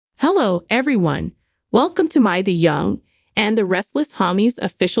Hello, everyone. Welcome to The Young and the Restless Homies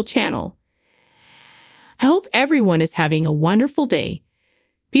official channel. I hope everyone is having a wonderful day.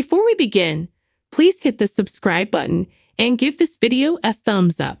 Before we begin, please hit the subscribe button and give this video a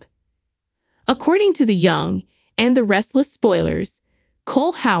thumbs up. According to The Young and the Restless spoilers,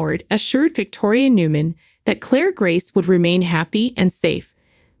 Cole Howard assured Victoria Newman that Claire Grace would remain happy and safe,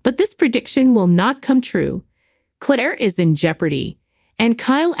 but this prediction will not come true. Claire is in jeopardy, and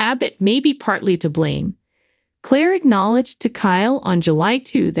Kyle Abbott may be partly to blame. Claire acknowledged to Kyle on July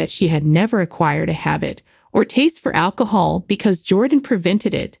 2 that she had never acquired a habit or taste for alcohol because Jordan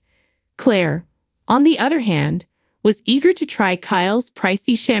prevented it. Claire, on the other hand, was eager to try Kyle's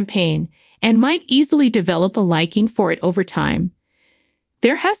pricey champagne and might easily develop a liking for it over time.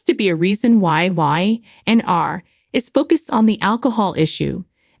 There has to be a reason why Y&R is focused on the alcohol issue,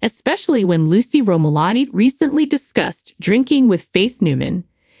 especially when Lucy Romolani recently discussed drinking with Faith Newman.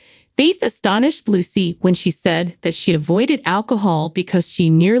 Faith astonished Lucy when she said that she avoided alcohol because she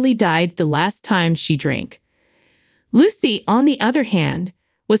nearly died the last time she drank. Lucy, on the other hand,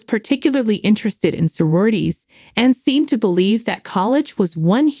 was particularly interested in sororities and seemed to believe that college was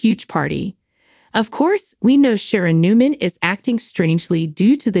one huge party. Of course, we know Sharon Newman is acting strangely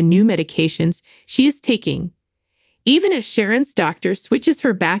due to the new medications she is taking. Even if Sharon's doctor switches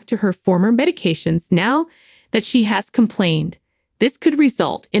her back to her former medications now that she has complained, this could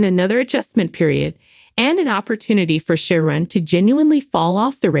result in another adjustment period and an opportunity for Sharon to genuinely fall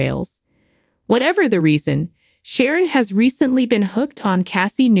off the rails. Whatever the reason, Sharon has recently been hooked on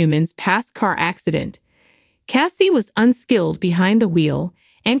Cassie Newman's past car accident. Cassie was unskilled behind the wheel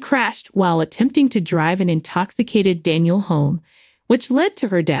and crashed while attempting to drive an intoxicated Daniel home, which led to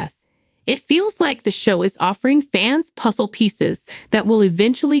her death. It feels like the show is offering fans puzzle pieces that will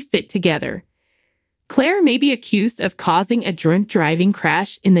eventually fit together. Claire may be accused of causing a drunk driving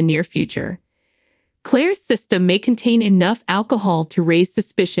crash in the near future. Claire's system may contain enough alcohol to raise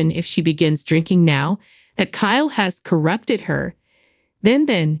suspicion if she begins drinking now that Kyle has corrupted her.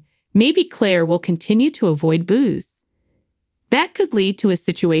 Then, maybe Claire will continue to avoid booze. That could lead to a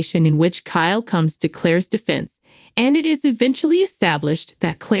situation in which Kyle comes to Claire's defense, and it is eventually established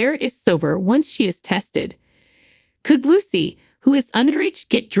that Claire is sober once she is tested. Could Lucy, who is underage,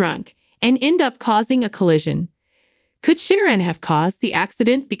 get drunk and end up causing a collision? Could Sharon have caused the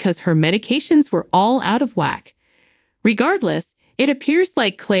accident because her medications were all out of whack? Regardless, it appears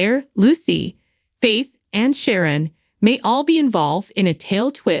like Claire, Lucy, Faith, and Sharon may all be involved in a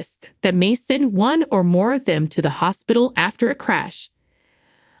tail twist that may send one or more of them to the hospital after a crash.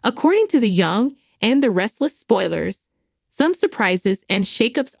 According to The Young and the Restless spoilers, some surprises and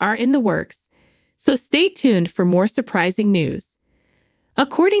shakeups are in the works, so stay tuned for more surprising news.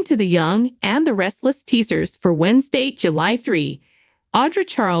 According to The Young and the Restless teasers for Wednesday, July 3, Audra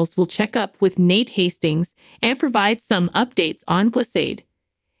Charles will check up with Nate Hastings and provide some updates on Glissade.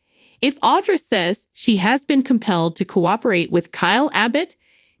 If Audra says she has been compelled to cooperate with Kyle Abbott,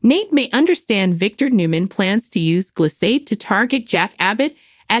 Nate may understand Victor Newman plans to use Glissade to target Jack Abbott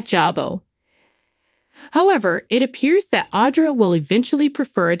at Jabo. However, it appears that Audra will eventually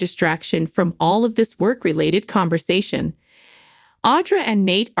prefer a distraction from all of this work-related conversation. Audra and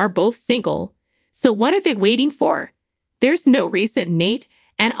Nate are both single, so what are they waiting for? There's no reason Nate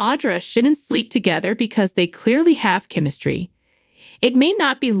and Audra shouldn't sleep together because they clearly have chemistry. It may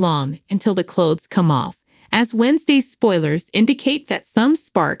not be long until the clothes come off, as Wednesday's spoilers indicate that some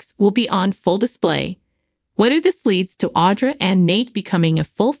sparks will be on full display. Whether this leads to Audra and Nate becoming a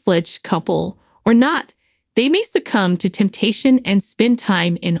full-fledged couple or not, they may succumb to temptation and spend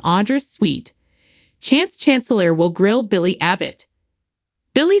time in Audra's suite. Chance Chancellor will grill Billy Abbott.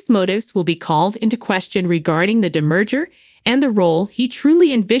 Billy's motives will be called into question regarding the demerger and the role he truly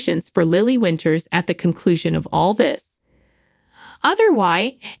envisions for Lily Winters at the conclusion of all this. Other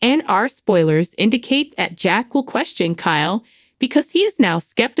Y&R spoilers indicate that Jack will question Kyle because he is now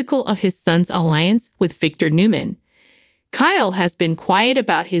skeptical of his son's alliance with Victor Newman. Kyle has been quiet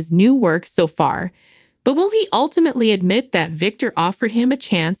about his new work so far, but will he ultimately admit that Victor offered him a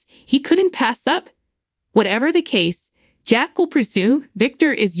chance he couldn't pass up? Whatever the case, Jack will presume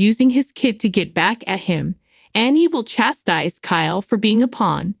Victor is using his kid to get back at him, and he will chastise Kyle for being a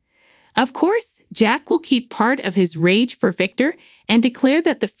pawn. Of course, Jack will keep part of his rage for Victor and declare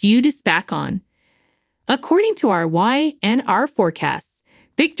that the feud is back on. According to our Y&R forecasts,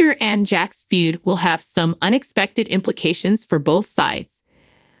 Victor and Jack's feud will have some unexpected implications for both sides.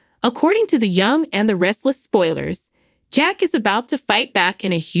 According to The Young and the Restless spoilers, Jack is about to fight back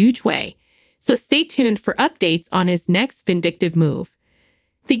in a huge way, so stay tuned for updates on his next vindictive move.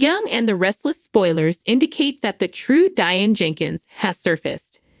 The Young and the Restless spoilers indicate that the true Diane Jenkins has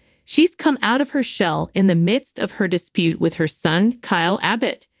surfaced. She's come out of her shell in the midst of her dispute with her son, Kyle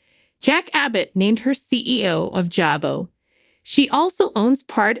Abbott. Jack Abbott named her CEO of Jabo. She also owns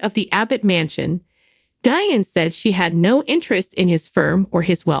part of the Abbott mansion. Diane said she had no interest in his firm or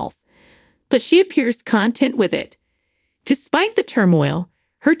his wealth, but she appears content with it. Despite the turmoil,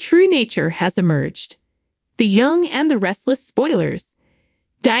 her true nature has emerged. The Young and the Restless spoilers.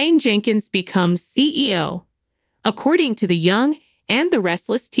 Diane Jenkins becomes CEO. According to the Young and the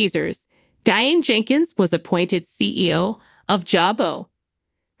Restless teasers, Diane Jenkins was appointed CEO of Jabo.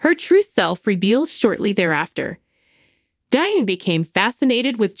 Her true self revealed shortly thereafter. Diane became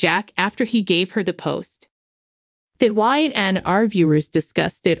fascinated with Jack after he gave her the post. That Wyatt and our viewers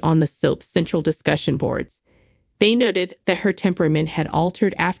discussed it on the soap's central discussion boards. They noted that her temperament had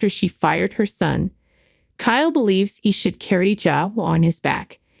altered after she fired her son. Kyle believes he should carry Jabo on his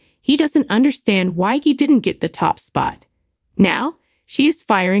back. He doesn't understand why he didn't get the top spot. Now, she is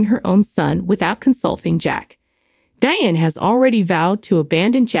firing her own son without consulting Jack. Diane has already vowed to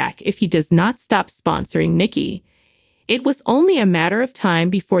abandon Jack if he does not stop sponsoring Nikki. It was only a matter of time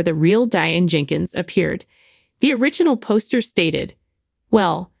before the real Diane Jenkins appeared. The original poster stated,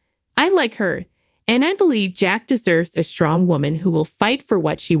 "Well, I like her, and I believe Jack deserves a strong woman who will fight for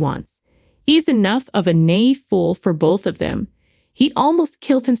what she wants. He's enough of a naive fool for both of them. He almost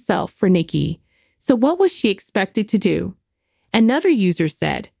killed himself for Nikki, so what was she expected to do?" Another user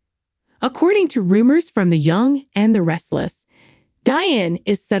said, "According to rumors from the Young and the Restless, Diane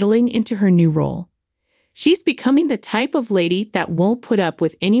is settling into her new role. She's becoming the type of lady that won't put up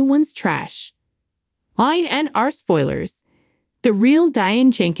with anyone's trash." Wyatt and our spoilers. The real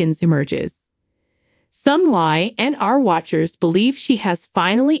Diane Jenkins emerges. Some Wyatt and our watchers believe she has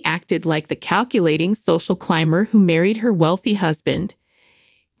finally acted like the calculating social climber who married her wealthy husband.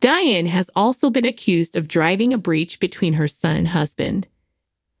 Diane has also been accused of driving a breach between her son and husband.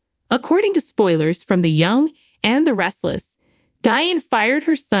 According to spoilers from the Young and the Restless, Diane fired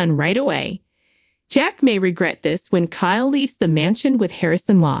her son right away. Jack may regret this when Kyle leaves the mansion with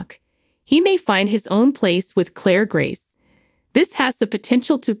Harrison Locke. He may find his own place with Claire Grace. This has the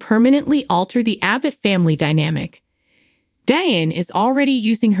potential to permanently alter the Abbott family dynamic. Diane is already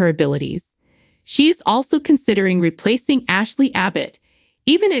using her abilities. She is also considering replacing Ashley Abbott,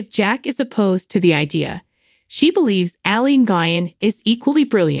 even if Jack is opposed to the idea. She believes Allie Nguyen is equally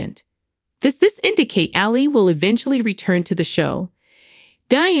brilliant. Does this indicate Allie will eventually return to the show?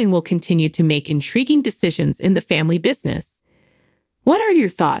 Diane will continue to make intriguing decisions in the family business. What are your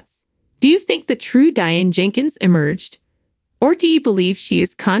thoughts? Do you think the true Diane Jenkins emerged? Or do you believe she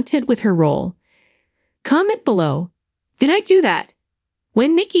is content with her role? Comment below. Did I do that?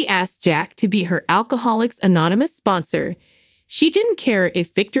 When Nikki asked Jack to be her Alcoholics Anonymous sponsor, she didn't care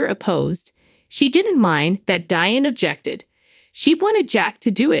if Victor opposed. She didn't mind that Diane objected. She wanted Jack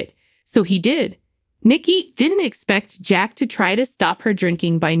to do it, so he did. Nikki didn't expect Jack to try to stop her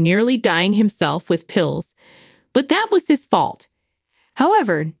drinking by nearly dying himself with pills, but that was his fault.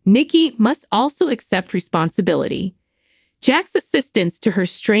 However, Nikki must also accept responsibility. Jack's assistance to her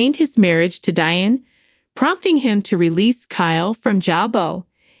strained his marriage to Diane, prompting him to release Kyle from Jabo,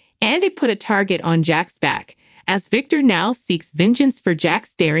 and it put a target on Jack's back, as Victor now seeks vengeance for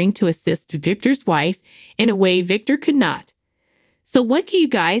Jack's daring to assist Victor's wife in a way Victor could not. So what do you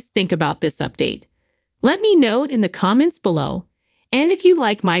guys think about this update? Let me know in the comments below. And if you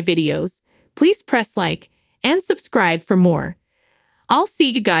like my videos, please press like and subscribe for more. I'll see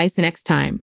you guys next time.